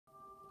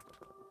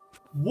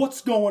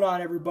What's going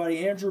on,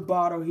 everybody? Andrew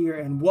Botto here,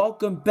 and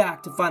welcome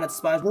back to Five Nights at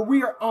Spies, where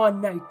we are on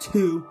night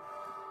 2.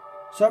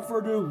 So without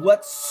further ado,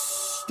 let's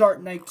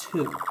start night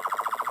 2.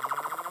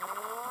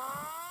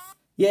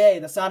 Yay,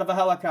 the sound of a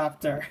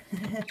helicopter.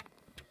 It's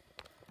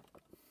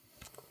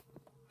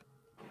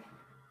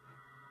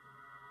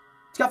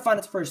got Five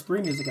Nights at Freddy's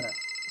 3 music in it.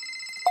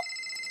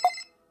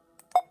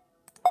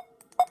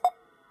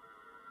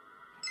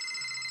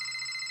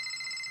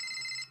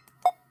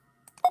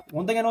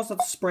 One thing I noticed, that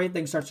the spray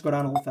thing starts to go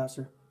down a little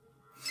faster.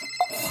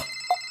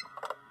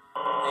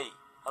 Hey,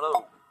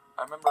 hello.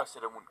 I remember I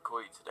said I wouldn't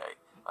call you today.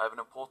 I have an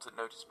important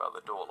notice about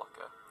the door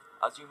locker.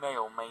 As you may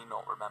or may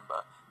not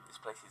remember, this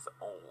place is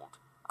old.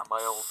 And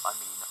by old, I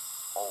mean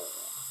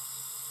old.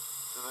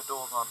 So the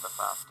doors aren't the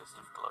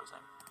fastest of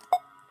closing.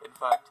 In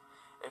fact,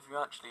 if you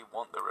actually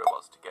want the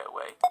robots to get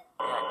away,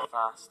 react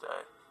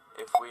faster.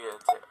 If we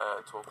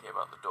are talking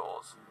about the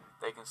doors,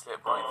 they can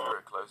slip right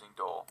through a closing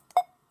door.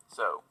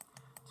 So,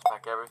 to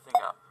pack everything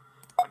up,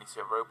 when you see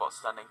a robot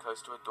standing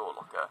close to a door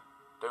locker,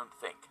 don't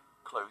think,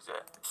 close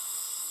it.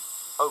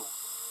 Oh,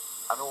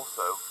 and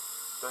also,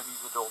 don't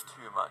use the door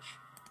too much.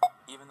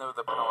 Even though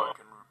the power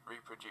can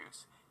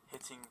reproduce,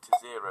 hitting to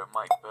 0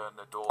 might burn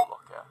the door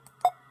locker.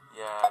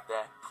 Yeah,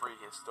 they're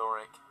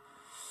prehistoric.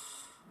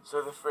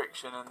 So the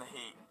friction and the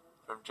heat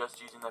from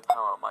just using their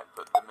power might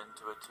put them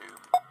into a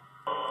tube.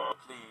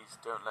 Please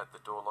don't let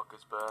the door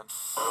lockers burn.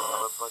 We don't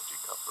have a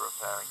budget cut for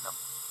repairing them.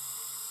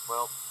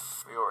 Well,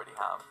 we already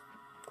have.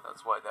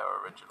 That's why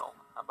they're original.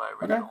 And by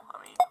original,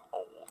 I mean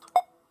old.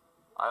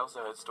 I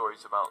also heard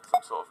stories about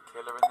some sort of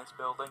killer in this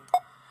building.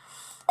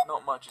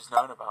 Not much is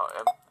known about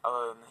him,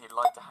 other than he'd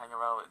like to hang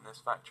around in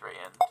this factory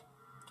and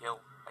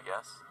kill, I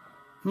guess.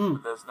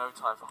 But there's no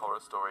time for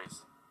horror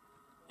stories.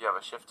 You have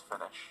a shift to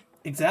finish.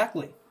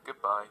 Exactly.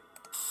 Goodbye.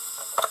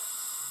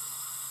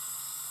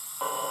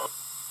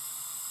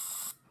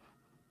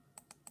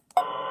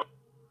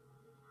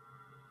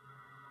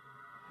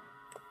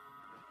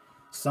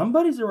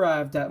 Somebody's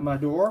arrived at my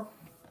door.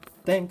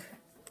 Think.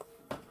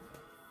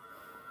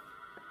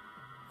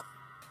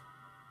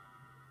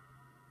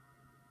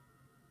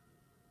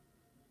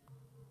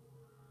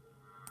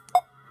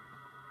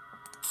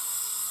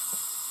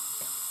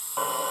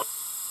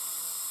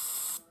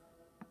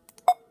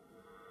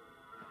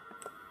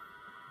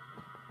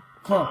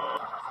 Huh.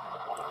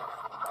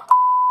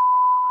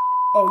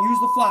 Oh, use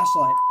the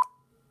flashlight.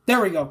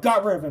 There we go.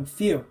 Got rid of him.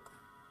 Phew.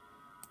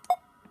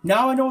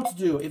 Now I know what to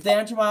do. If they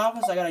enter my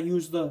office, I gotta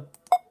use the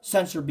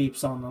sensor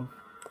beeps on them.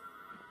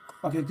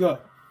 Okay, good.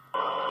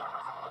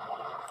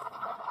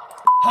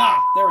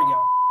 Ha! There we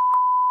go.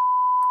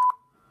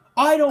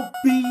 I don't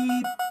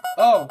beep.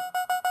 Oh.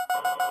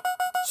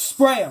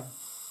 Spray him.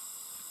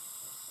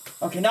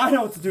 Okay, now I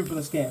know what to do for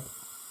this game.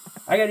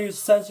 I gotta use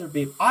sensor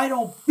beep. I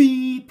don't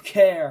beep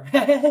care.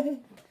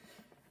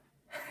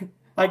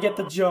 I get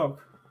the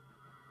joke.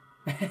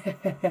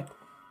 I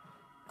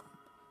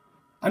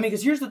mean,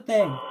 because here's the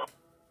thing.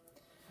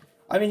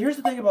 Here's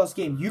the thing about this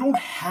game. You don't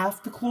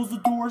have to close the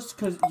doors,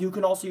 because you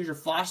can also use your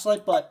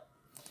flashlight, but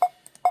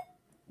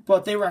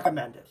they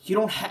recommend it. You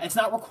don't it's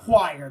not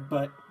required,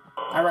 but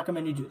I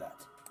recommend you do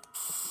that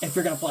if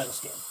you're going to play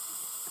this game.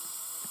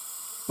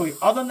 But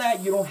other than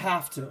that, you don't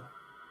have to.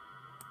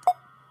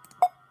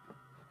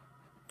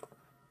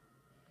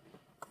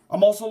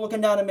 I'm also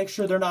looking down to make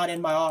sure they're not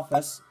in my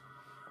office.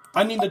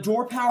 I mean, the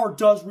door power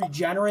does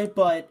regenerate,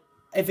 but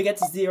if it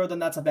gets to 0, then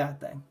that's a bad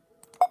thing.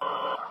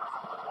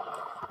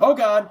 Oh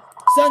god.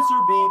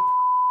 Sensor beep.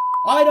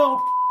 I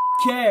don't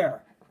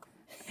care.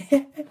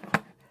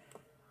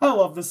 I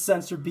love the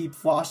sensor beep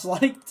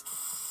flashlight.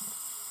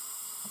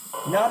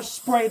 Now to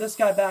spray this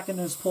guy back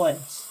into his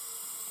place.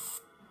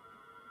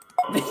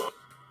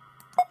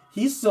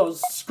 He's so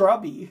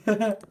scrubby.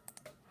 Yeah,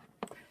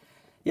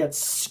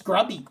 it's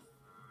scrubby.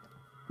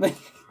 Right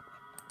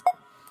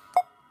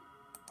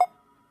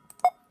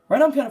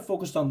now I'm kind of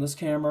focused on this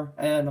camera,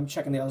 and I'm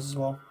checking the others as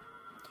well.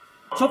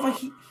 So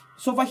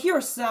if I hear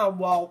a sound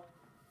while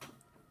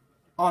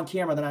on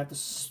camera, then I have to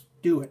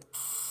do it.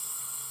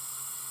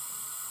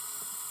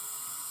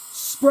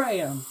 Spray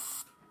him.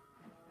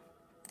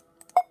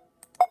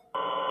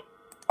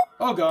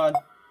 Oh god.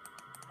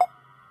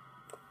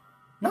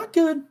 Not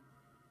good.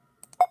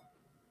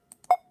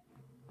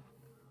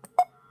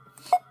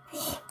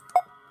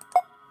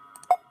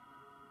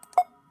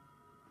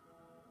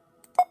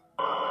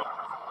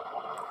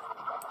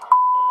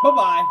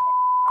 Bye-bye.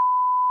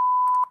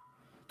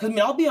 Because,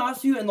 I'll be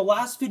honest with you, in the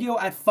last video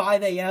at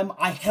 5 a.m.,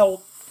 I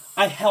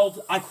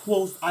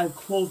closed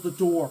the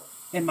door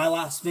in my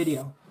last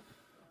video.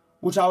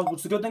 Which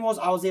the good thing was,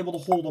 I was able to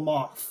hold them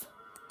off.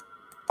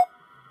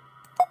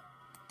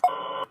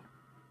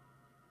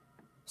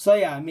 So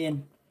yeah,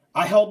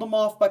 I held them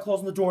off by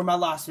closing the door in my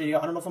last video.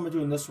 I don't know if I'm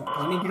doing this one.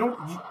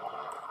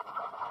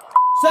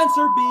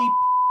 Sensor beep!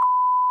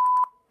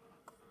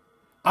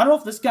 I don't know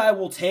if this guy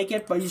will take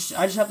it, but I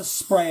just have to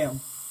spray him.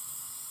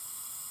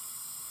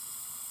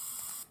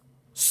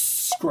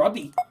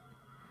 Scrubby.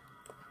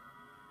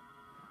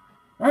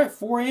 Alright,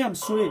 4 a.m.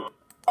 Sweet.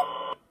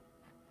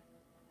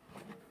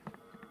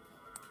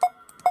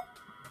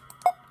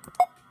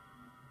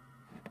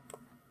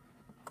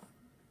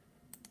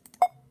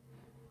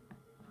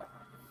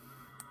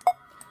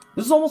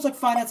 This is almost like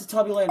Five Nights at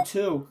Tubbyland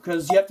 2,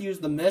 because you have to use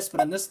the mist,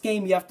 but in this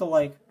game you have to,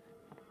 like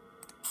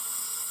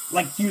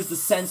use the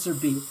sensor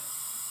beep.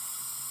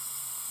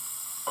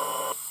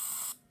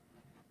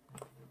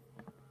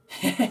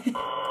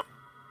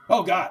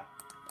 Oh god.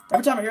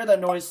 Every time I hear that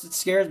noise, it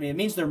scares me. It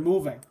means they're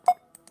moving.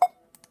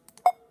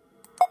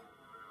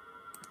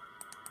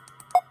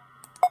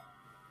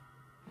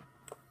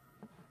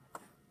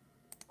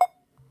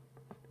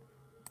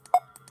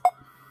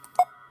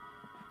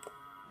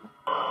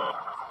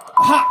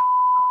 Aha!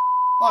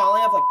 Oh, I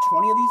only have like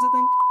 20 of these, I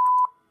think.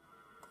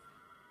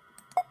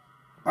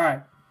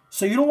 Alright.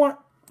 So you don't want...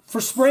 For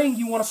spraying,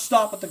 you want to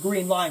stop at the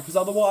green line, because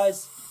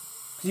otherwise...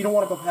 Because you don't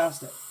want to go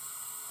past it.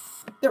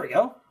 There we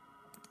go.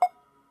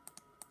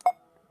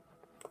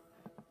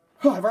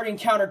 Oh, I've already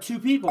encountered 2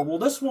 people. Well,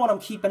 this one I'm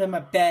keeping in my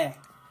bag.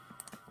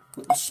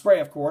 With the spray,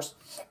 of course.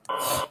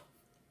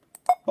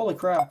 Holy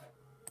crap.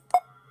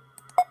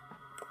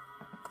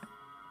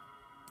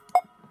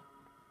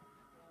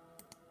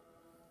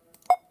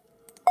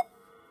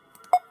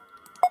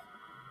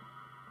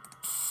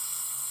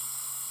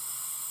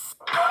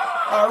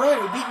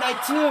 Alright, we beat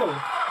night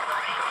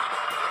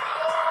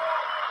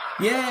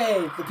 2.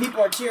 Yay, the people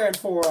are cheering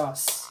for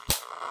us.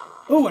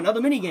 Ooh, another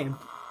minigame.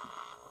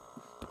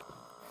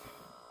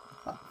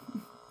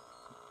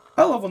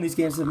 I love when these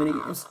games have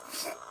minigames.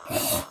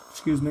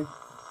 Excuse me.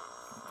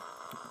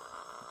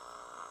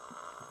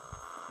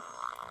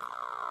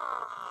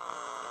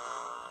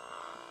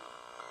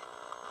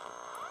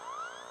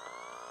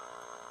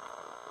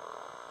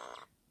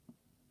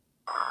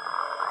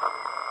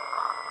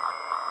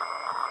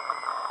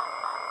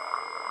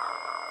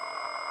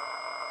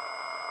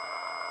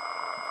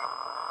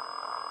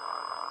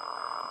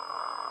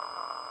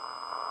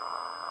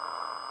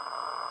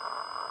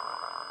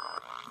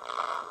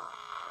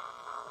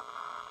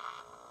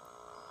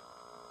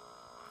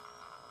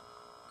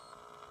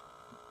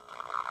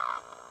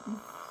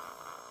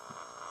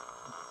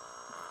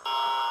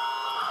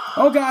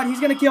 Oh god, he's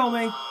gonna kill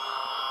me.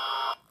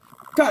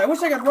 God, I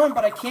wish I could run,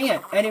 but I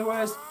can't.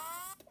 Anyways,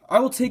 I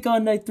will take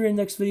on night 3 in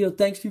the next video.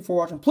 Thanks you for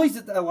watching. Please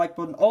hit that like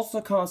button. Also,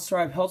 comment,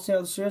 subscribe. Helps me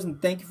out with the series,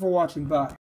 and thank you for watching. Bye.